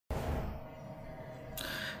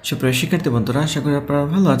সুপ্রিয় শিক্ষার্থী বন্ধুরা, আশা করি আপনারা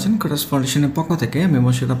ভালো আছেন। কোর্স ফাউন্ডেশনের পক্ষ থেকে আমি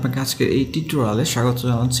মোর্শেদ আপনাকে আজকে এই টিউটোরিয়ালে স্বাগত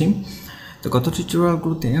জানাচ্ছি। তো গত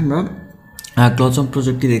টিউটোরিয়ালগুলোতে আমরা গ্লজম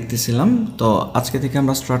প্রজেক্টটি দেখতেছিলাম। তো আজকে থেকে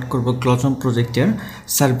আমরা স্টার্ট করব গ্লজম প্রজেক্টের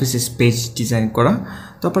সার্ভিসেস পেজ ডিজাইন করা।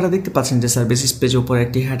 তো আপনারা দেখতে পাচ্ছেন যে সার্ভিসেস পেজের উপরে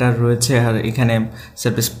একটি হেডার রয়েছে, আর এখানে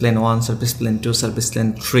service plane 1, service plane 2, service plane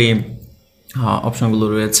 3 অপশনগুলো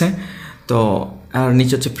রয়েছে। তো আর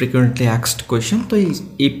নিচে হচ্ছে ফ্রিকুয়েন্টলি আস্কড কোয়েশ্চেন। তো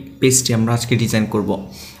এই পেজটি আমরা আজকে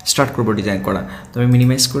স্টার্ট করব ডিজাইন করা। তো আমি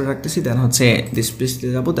মিনিমাইজ করে রাখতেছি, দেন হচ্ছে দিস পেজতে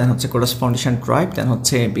যাবো, দেন হচ্ছে কোর্স ফাউন্ডেশন ট্রাইব, দেন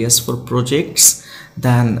হচ্ছে BS4 প্রজেক্টস,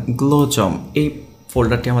 দেন গ্লোজম। এই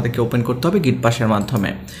ফোল্ডারটি আমাদেরকে ওপেন করতে হবে গিট বাশের মাধ্যমে।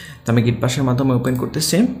 তো আমি গিট বাশের মাধ্যমে ওপেন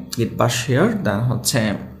করতেছি, গিট বাশ শেয়ার, দেন হচ্ছে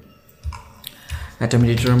অ্যাটম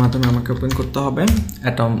এডিটরের মাধ্যমে আমাকে ওপেন করতে হবে।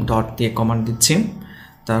 অ্যাটম ডট দিয়ে কমান্ড দিচ্ছি,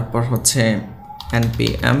 তারপর হচ্ছে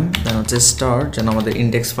npm, দেন হচ্ছে স্টার্ট, যেন আমাদের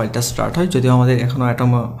ইন্ডেক্স ফাইলটা স্টার্ট হয়। যদিও আমাদের এখনও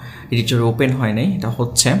অ্যাটম এডিটর ওপেন হয় নাই, এটা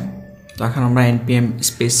হচ্ছে। তো এখন আমরা npm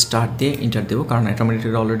স্পেস স্টার্ট দিয়ে ইন্টার দেবো, কারণ অ্যাটম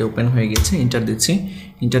এডিটর অলরেডি ওপেন হয়ে গেছে। ইন্টার দিচ্ছি,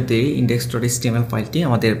 ইন্টার দিয়ে index.html ফাইলটি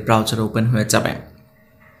আমাদের ব্রাউজারে ওপেন হয়ে যাবে।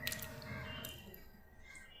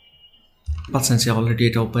 পাচ্ছেন যে অলরেডি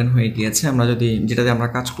এটা ওপেন হয়ে গিয়েছে। আমরা যদি যেটাতে আমরা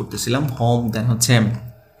কাজ করতেছিলাম হোম, দেন হচ্ছে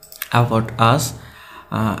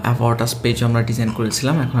অ্যাবাউট আস পেজ আমরা ডিজাইন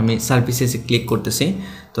করেছিলাম। এখন আমি সার্ভিসেসে ক্লিক করতেছি।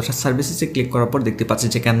 তো সার্ভিসেসে ক্লিক করার পর দেখতে পাচ্ছি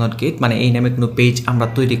যে ক্যান নট গেট, মানে এই নামে কোনো পেজ আমরা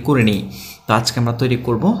তৈরি করে নিই। তো আজকে আমরা তৈরি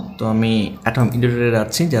করব। তো আমি অ্যাটম এডিটরে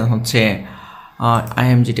যাচ্ছি, যেন হচ্ছে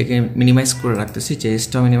IMGটাকে মিনিমাইজ করে রাখতেছি,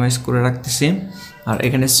 চেসটাও মিনিমাইজ করে রাখতেছি। আর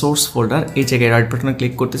এখানে সোর্স ফোল্ডার, এই জায়গায় রাইট বাটনে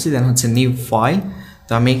ক্লিক করতেছি, দেন হচ্ছে নিউ ফাইল।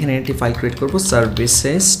 তো আমি এখানে একটি ফাইল ক্রিয়েট করব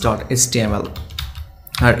services.html।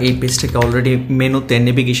 আর এই পেজটাকে অলরেডি মেনুতে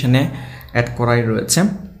নেভিগেশনে অ্যাড করাই রয়েছে।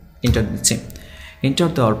 ইন্টার দিচ্ছি, ইন্টার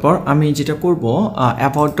দেওয়ার পর আমি যেটা করব,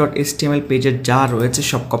 about.html পেজের যা রয়েছে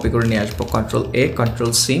সব কপি করে নিয়ে আসবো। Ctrl+A,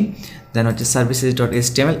 Ctrl+C, দেন হচ্ছে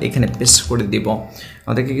services.html এখানে পেস্ট করে দিব।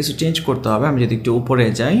 আমাদেরকে কিছু চেঞ্জ করতে হবে। আমি যদি একটু উপরে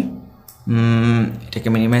যাই, এটাকে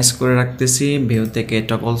মিনিমাইজ করে রাখতেছি, ভিউ থেকে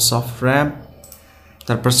টগল সফট র্যাপ,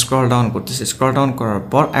 তারপর স্ক্রল ডাউন করতেছি। স্ক্রল ডাউন করার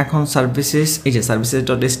পর এখন সার্ভিসেস, এই যে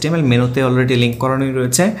services.html মেনুতে অলরেডি লিঙ্ক করানোই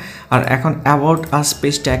রয়েছে। আর এখন অ্যাবাউট আস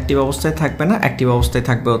পেজটা অ্যাক্টিভ অবস্থায় থাকবে না, অ্যাক্টিভ অবস্থায়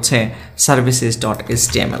থাকবে হচ্ছে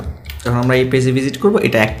services.html। যখন আমরা এই পেজে ভিজিট করব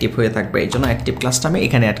এটা অ্যাক্টিভ হয়ে থাকবে, এই জন্য অ্যাক্টিভ ক্লাসটা আমি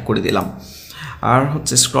এখানে অ্যাড করে দিলাম। আর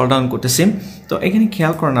হচ্ছে স্ক্রল ডাউন করতেছি। তো এখানে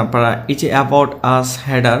খেয়াল করেন আপনারা, এই যে অ্যাবাউট আস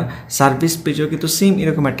হেডার, সার্ভিস পেজেও কিন্তু সেম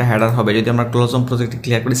এরকম একটা হেডার হবে। যদি আমরা গ্লোজম প্রজেক্টে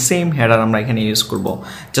ক্লিয়ার করি, সেম হেডার আমরা এখানে ইউজ করব,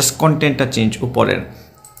 জাস্ট কন্টেন্টটা চেঞ্জ উপরের।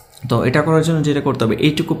 তো এটা করার জন্য যেটা করতে হবে,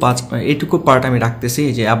 এইটুকু পার্ট আমি রাখতেছি,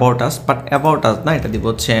 এই যে about us, but about us না, এটা দিব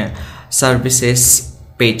হচ্ছে সার্ভিসেস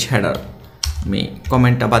পেজ হেডার। আমি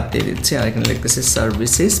কমেন্টটা বাদ দিয়ে দিচ্ছি, আর এখানে লিখতেছি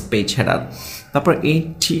সার্ভিসেস পেজ হেডার। তারপর এই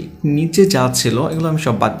নিচে যা ছিল এগুলো আমি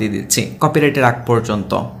সব বাদ দিয়ে দিচ্ছি, কপিরাইটের আগ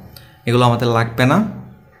পর্যন্ত এগুলো আমাদের লাগবে না।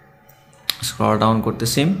 স্ক্রল ডাউন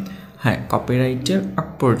করতেছি, হ্যাঁ কপিরাইটের আগ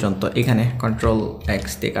পর্যন্ত এখানে Ctrl+X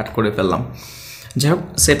দিয়ে কাট করে ফেললাম। যাই হোক,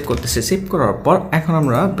 সেভ করতেছি। সেভ করার পর এখন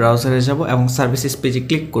আমরা ব্রাউজারে যাব এবং সার্ভিসেস পেজে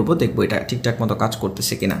ক্লিক করব, দেখবো এটা ঠিকঠাক মতো কাজ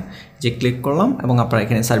করতেছে কিনা। যে ক্লিক করলাম এবং আপনারা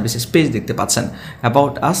এখানে সার্ভিসেস পেজ দেখতে পাচ্ছেন।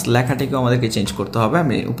 অ্যাবাউট আস লেখাটিকেও আমাদেরকে চেঞ্জ করতে হবে।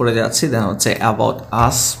 আমি উপরে যাচ্ছি, দেন হচ্ছে অ্যাবাউট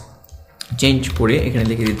আস চেঞ্জ করে এখানে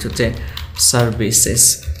লিখে দিচ্ছি হচ্ছে সার্ভিসেস।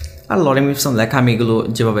 আর লরেম ইপসন লেখা আমি এগুলো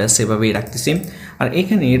যেভাবে আছে সেভাবেই রাখতেছি। আর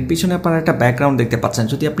এখানে এর পিছনে আপনারা একটা ব্যাকগ্রাউন্ড দেখতে পাচ্ছেন।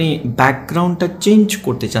 যদি আপনি ব্যাকগ্রাউন্ডটা চেঞ্জ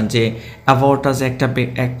করতে চান, যে অ্যাবাউট আস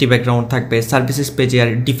একটি ব্যাকগ্রাউন্ড থাকবে, সার্ভিসেস পেজে আর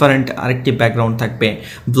ডিফারেন্ট আরেকটি ব্যাকগ্রাউন্ড থাকবে,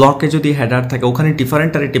 ব্লকে যদি হেডার থাকে ওখানে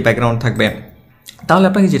ডিফারেন্ট আরেকটি ব্যাকগ্রাউন্ড থাকবে, তাহলে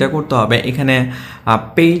আপনাকে যেটা করতে হবে, এখানে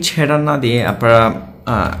পেজ হেডার না দিয়ে আপনারা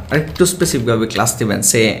আরেকটু স্পেসিফিকভাবে ক্লাস দেবেন,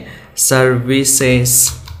 সে সার্ভিসেস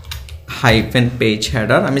 -পেজ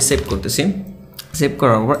হেডার। আমি সেভ করতেছি। সেভ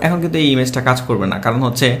করার পর এখন কিন্তু এই ইমেজটা কাজ করবে না, কারণ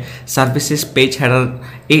হচ্ছে সার্ভিসেস পেজ হেডার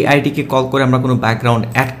এই আইডিকে কল করে আমরা কোনো ব্যাকগ্রাউন্ড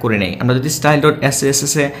অ্যাড করে নেই। আমরা যদি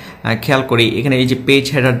style.css-এ খেয়াল করি, এখানে এই যে পেজ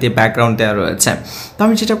হেডার দিয়ে ব্যাকগ্রাউন্ড দেওয়া রয়েছে। তো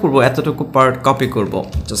আমি যেটা করবো, এতটুকু পার্ট কপি করব,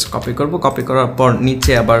 জাস্ট কপি করব। কপি করার পর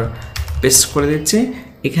নিচে আবার পেস্ট করে দিচ্ছি।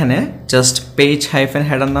 এখানে জাস্ট পেজ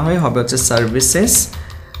হেডার না হয়ে হবে হচ্ছে সার্ভিসেস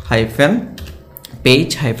পেজ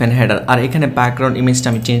হেডার। আর এখানে ব্যাকগ্রাউন্ড ইমেজটা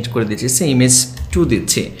আমি চেঞ্জ করে দিচ্ছি, সে ইমেজ 2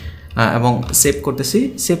 দিচ্ছি এবং সেভ করতেছি।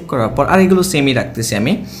 সেভ করার পর আর এগুলো সেমই রাখতেছি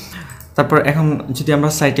আমি। তারপর এখন যদি আমরা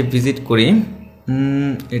সাইটে ভিজিট করি,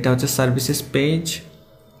 এটা হচ্ছে সার্ভিসেস পেজ,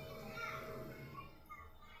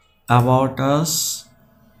 অ্যাবাউট আস,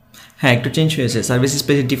 হ্যাঁ একটু চেঞ্জ হয়েছে, সার্ভিসেস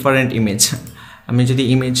পেজের ডিফারেন্ট ইমেজ। আমি যদি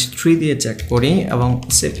ইমেজ 3 দিয়ে চেক করি এবং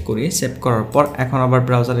সেভ করি, সেভ করার পর এখন আবার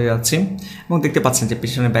ব্রাউজারে যাচ্ছি এবং দেখতে পাচ্ছেন যে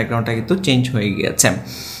পিছনের ব্যাকগ্রাউন্ডটা কিন্তু চেঞ্জ হয়ে গিয়েছে।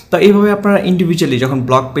 তো এইভাবে আপনারা ইন্ডিভিজুয়ালি যখন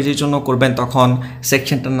ব্লগ পেজের জন্য করবেন, তখন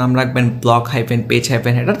সেকশনটার নাম রাখবেন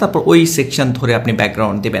ব্লগ-পেজ-হেডার, তারপর ওই সেকশন ধরে আপনি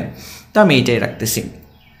ব্যাকগ্রাউন্ড দেবেন। তো আমি এইটাই রাখতেছি।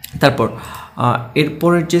 তারপর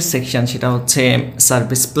এরপরের যে সেকশন সেটা হচ্ছে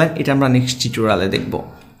সার্ভিস প্ল্যান, এটা আমরা নেক্সট টিউটোরিয়ালে দেখব।